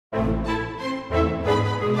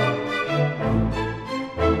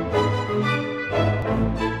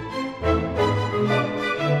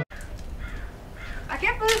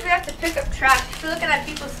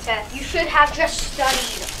should have just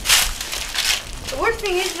studied. The worst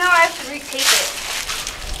thing is now I have to retake it.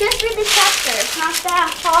 Just read the chapter. It's not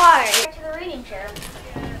that hard. Back to the reading chair.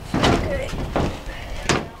 Okay.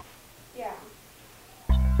 Yeah.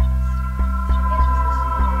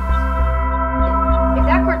 Is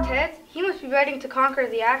that Cortez? He must be ready to conquer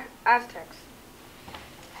the Aztecs.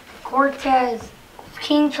 Cortez,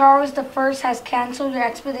 King Charles I has canceled your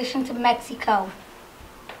expedition to Mexico.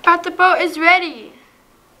 But the boat is ready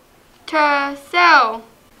to sail.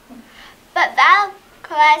 But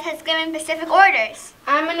Cortez has given specific orders.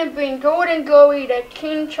 I'm going to bring gold and glory to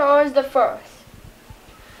King Charles I.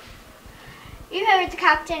 You heard the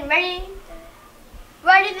captain.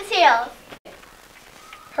 Ready the sails.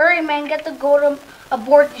 Hurry, man, get the gold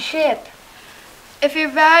aboard the ship. If you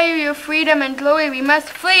value your freedom and glory, we must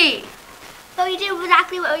flee. So you did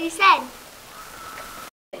exactly what you said.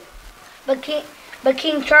 But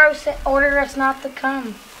King Charles ordered us not to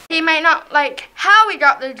come. He might not like how we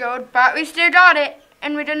got the gold, but we still got it,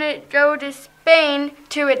 and we didn't go to Spain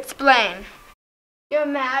to explain. Your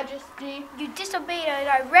Majesty, You disobeyed a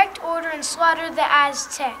direct order and slaughtered the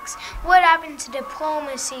Aztecs. What happened to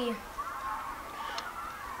diplomacy?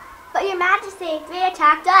 But Your Majesty, they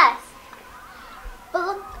attacked us. But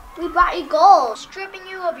look, we brought you gold. Stripping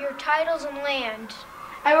you of your titles and land.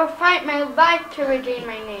 I will fight my life to regain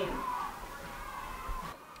my name.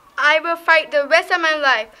 I will fight the rest of my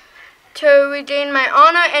life to regain my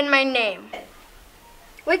honor and my name.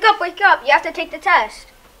 Wake up, you have to take the test.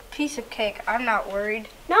 Piece of cake, I'm not worried.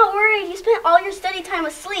 Not worried, you spent all your study time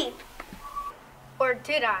asleep. Or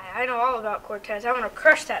did I? I know all about Cortez. I want to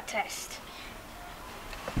crush that test.